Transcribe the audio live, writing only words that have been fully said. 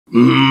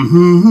What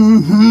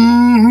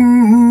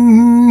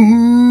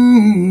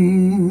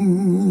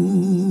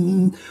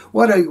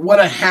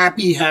a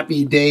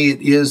happy day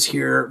it is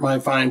here, my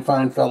fine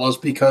fellows,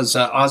 because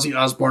Ozzy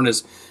Osbourne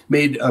has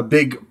made a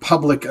big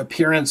public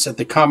appearance at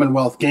the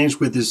Commonwealth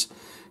Games with his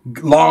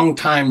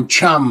longtime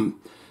chum,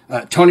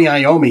 Tony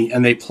Iommi,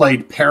 and they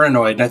played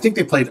Paranoid. And I think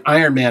they played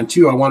Iron Man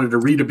too. I wanted to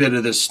read a bit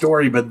of this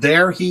story, but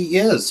there he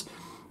is.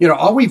 You know,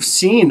 all we've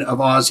seen of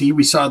Ozzy,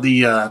 we saw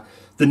the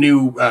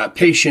new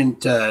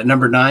Patient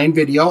number 9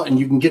 video, and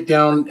you can get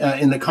down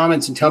in the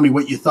comments and tell me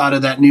what you thought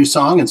of that new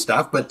song and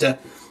stuff. But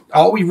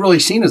all we've really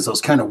seen is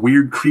those kind of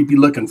weird,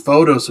 creepy-looking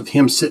photos of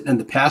him sitting in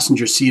the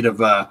passenger seat of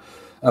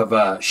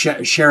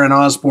Sharon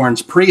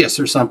Osbourne's Prius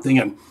or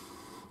something,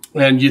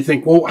 and you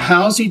think, well,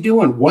 how's he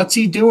doing? What's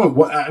he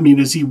doing? I mean,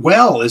 is he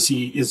well? Is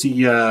he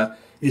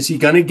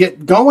going to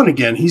get going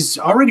again? He's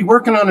already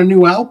working on a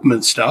new album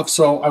and stuff.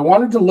 So I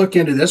wanted to look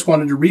into this,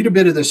 wanted to read a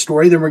bit of this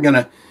story. Then we're going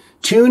to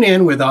tune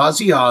in with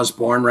Ozzy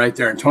Osbourne right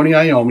there and Tony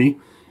Iommi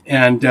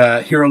and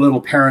hear a little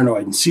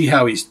Paranoid and see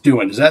how he's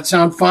doing. Does that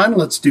sound fun?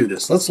 Let's do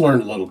this. Let's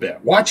learn a little bit.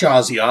 Watch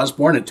Ozzy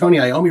Osbourne and Tony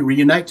Iommi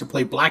reunite to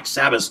play Black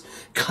Sabbath's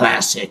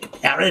classic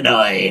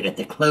Paranoid at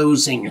the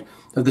closing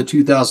of the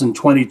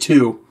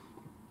 2022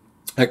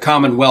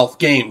 Commonwealth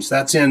Games.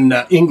 That's in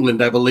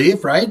England, I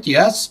believe, right?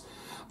 Yes.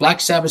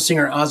 Black Sabbath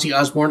singer Ozzy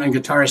Osbourne and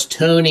guitarist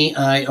Tony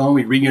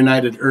Iommi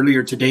reunited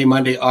earlier today,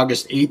 Monday,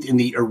 August 8th, in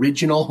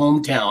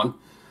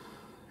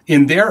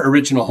their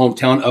original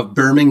hometown of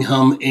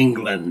Birmingham,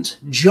 England.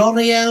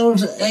 Jolly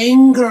old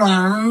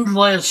England,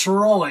 that's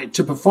right.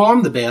 To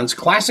perform the band's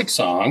classic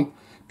song,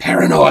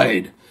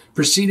 Paranoid,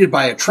 preceded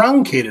by a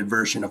truncated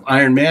version of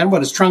Iron Man. What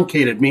does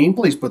truncated mean?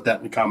 Please put that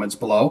in the comments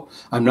below.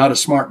 I'm not a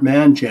smart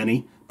man,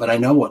 Jenny, but I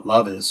know what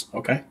love is,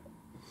 okay?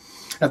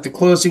 At the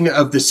closing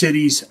of the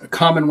city's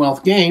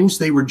Commonwealth Games,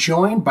 they were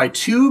joined by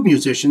 2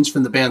 musicians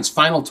from the band's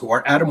final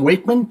tour, Adam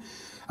Wakeman,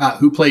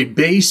 who played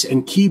bass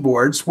and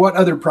keyboards. What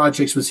other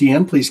projects was he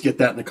in? Please get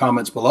that in the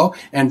comments below.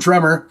 And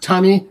drummer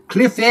Tommy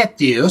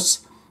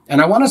Clifetius.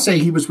 And I want to say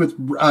he was with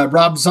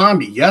Rob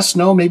Zombie. Yes,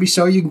 no, maybe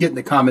so. You can get in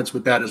the comments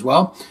with that as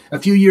well. A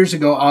few years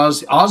ago,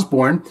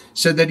 Osbourne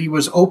said that he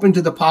was open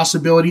to the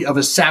possibility of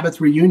a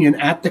Sabbath reunion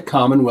at the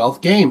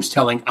Commonwealth Games,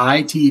 telling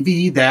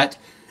ITV that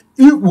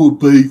it will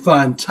be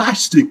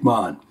fantastic,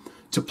 man,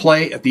 to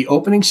play at the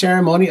opening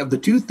ceremony of the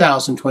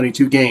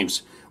 2022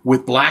 Games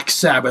with Black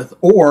Sabbath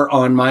or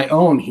on my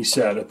own, he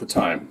said at the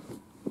time.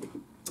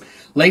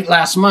 Late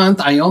last month,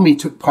 Iommi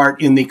took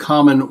part in the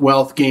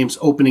Commonwealth Games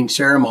opening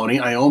ceremony.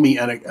 Iommi,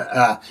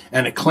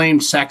 an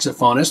acclaimed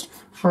saxophonist,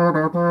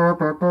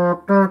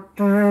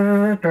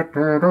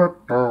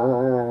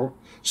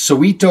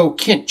 Soweto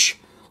Kinch,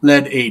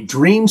 led a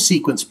dream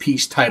sequence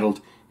piece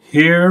titled,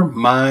 Hear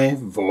My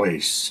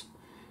Voice.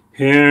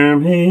 Hear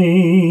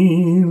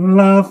me,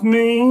 love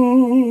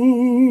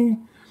me.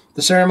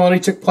 The ceremony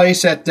took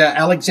place at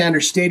Alexander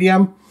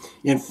Stadium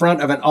in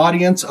front of an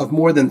audience of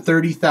more than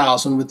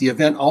 30,000, with the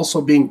event also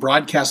being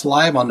broadcast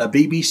live on the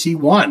BBC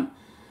One,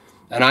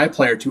 an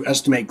iPlayer to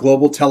estimate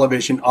global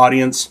television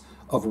audience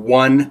of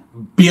 1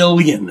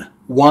 billion.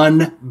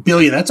 1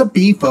 billion. That's a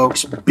B,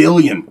 folks.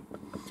 Billion.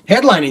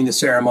 Headlining the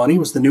ceremony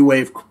was the new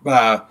wave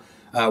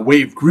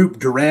group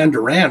Duran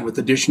Duran, with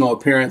additional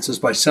appearances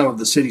by some of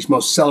the city's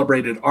most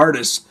celebrated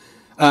artists.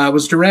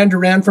 Was Duran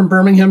Duran from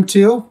Birmingham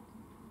too?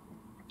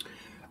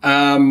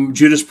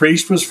 Judas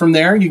Priest was from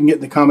there. You can get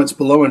in the comments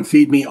below and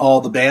feed me all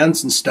the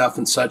bands and stuff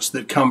and such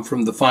that come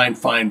from the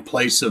fine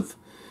place of,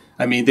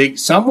 I mean,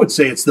 some would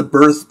say it's the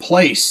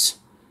birthplace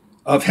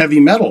of heavy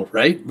metal,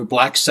 right? The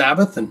Black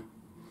Sabbath. And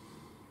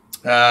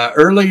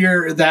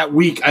earlier that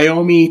week,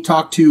 Iommi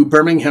talked to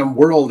Birmingham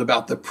World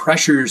about the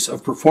pressures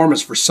of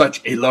performance for such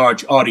a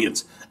large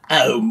audience.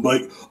 Oh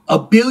my,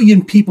 1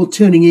 billion people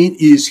tuning in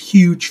is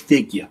huge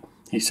figure.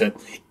 He said,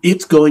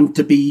 it's going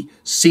to be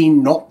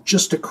seen not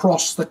just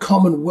across the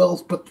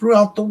Commonwealth, but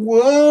throughout the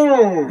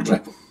world.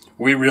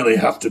 We really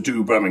have to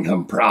do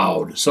Birmingham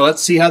proud. So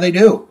let's see how they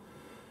do.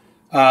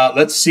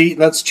 Let's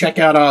check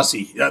out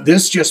Ozzy.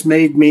 This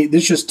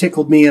just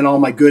tickled me in all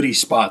my goodie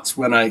spots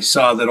when I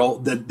saw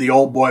that the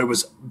old boy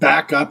was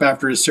back up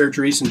after his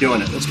surgeries and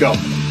doing it. Let's go.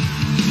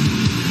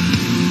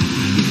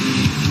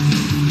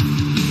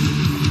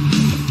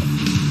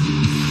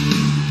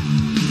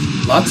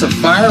 Lots of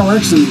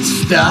fireworks and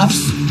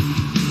stuffs.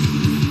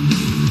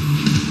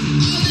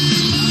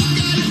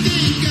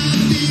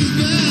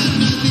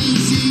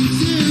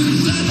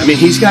 I mean,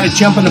 he's got a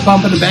jump and a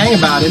bump and a bang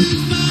about him.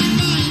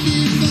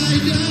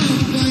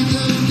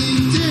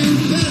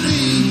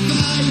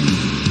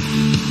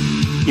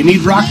 You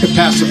need rock to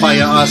pacify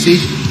you, Ozzy.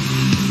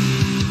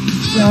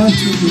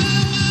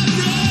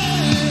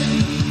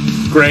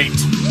 Great.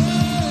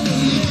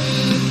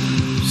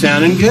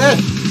 Sounding good.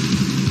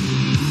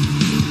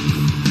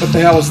 What the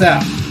hell was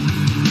that?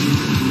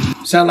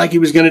 Sounded like he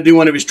was going to do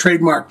one of his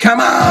trademark, come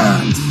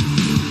on!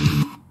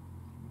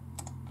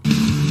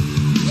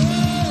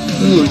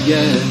 Oh,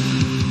 yeah.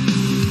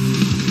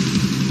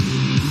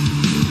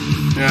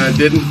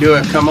 Didn't do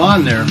a come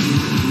on there.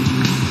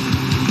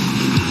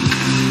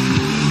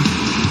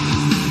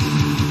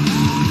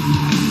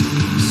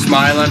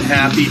 Smiling,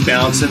 happy,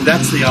 bouncing.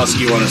 That's the Ozzy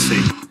you want to see.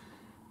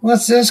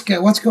 What's this guy?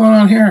 What's going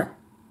on here?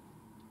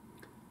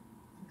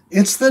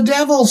 It's the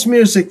devil's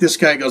music. This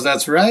guy goes,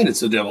 that's right, it's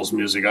the devil's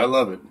music. I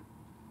love it.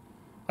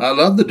 I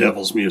love the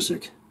devil's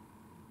music.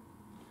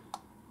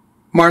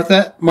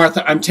 Martha,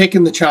 I'm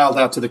taking the child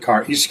out to the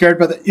car. He's scared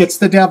by the... It's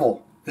the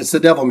devil. It's the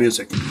devil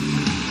music.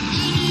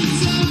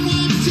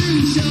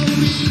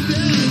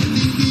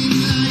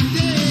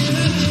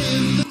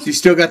 You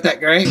still got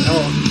that gray?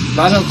 Oh, a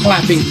lot of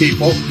clapping,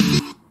 people.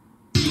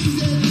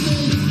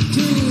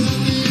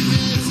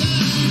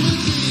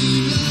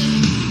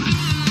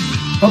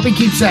 Hope he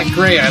keeps that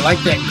gray. I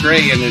like that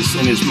gray in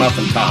his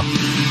muffin top.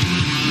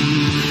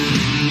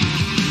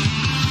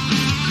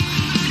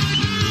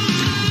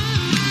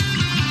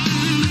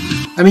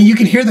 I mean, you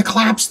can hear the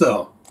claps,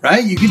 though,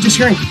 right? You can just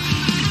hear him.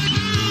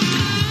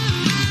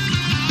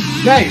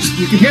 Guys,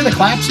 you can hear the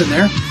claps in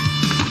there.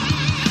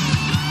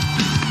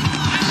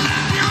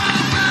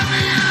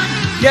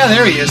 Yeah,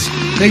 there he is.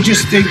 They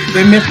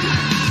missed.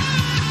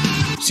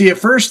 See, at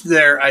first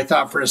there, I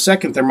thought for a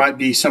second there might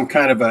be some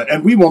kind of a,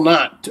 and we will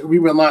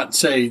not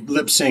say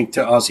lip sync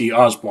to Ozzy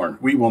Osbourne.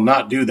 We will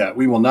not do that.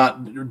 We will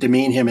not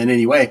demean him in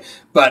any way.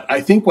 But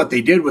I think what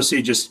they did was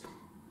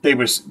they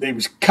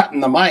was cutting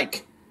the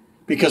mic,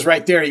 because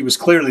right there he was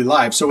clearly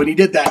live. So when he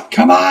did that,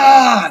 come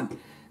on,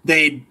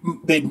 they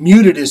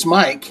muted his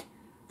mic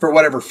for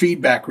whatever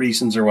feedback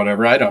reasons or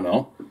whatever. I don't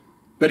know,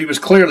 but he was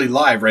clearly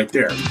live right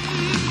there.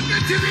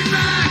 Good to be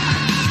back.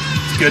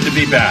 It's good to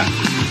be back.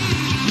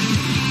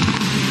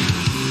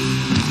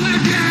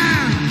 Clap your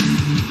hands.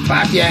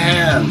 Clap your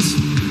hands.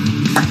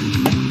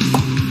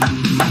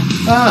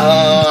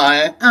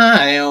 Oh,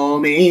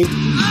 Iommi.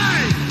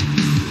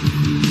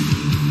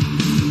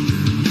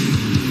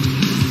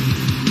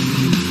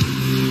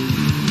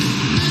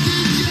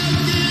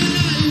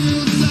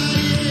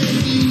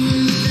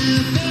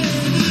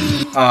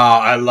 Oh,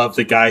 I love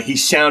the guy.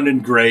 He's sounding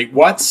great.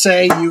 What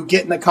say you?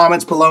 Get in the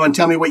comments below and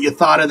tell me what you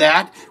thought of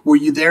that. Were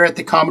you there at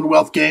the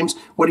Commonwealth Games?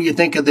 What do you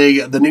think of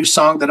the new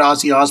song that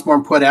Ozzy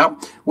Osbourne put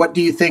out? What do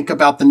you think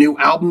about the new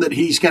album that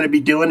he's going to be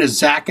doing? Is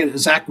Zach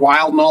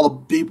Wilde and all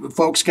the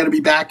folks going to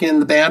be back in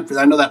the band?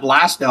 I know that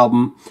last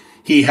album,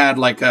 he had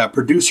like a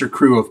producer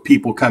crew of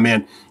people come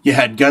in. You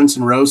had Guns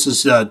N'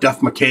 Roses, Duff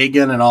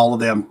McKagan, and all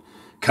of them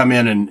come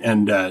in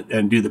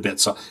and do the bit.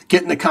 So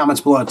get in the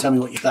comments below and tell me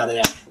what you thought of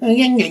that.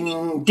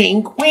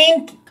 Dink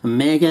wink.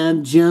 Make a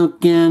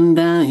joke and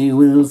I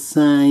will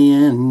sigh,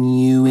 and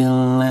you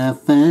will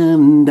laugh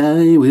and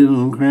I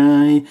will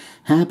cry.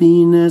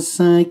 Happiness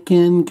I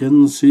can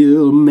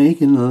conceal,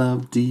 making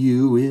love to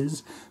you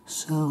is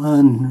so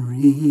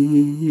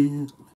unreal.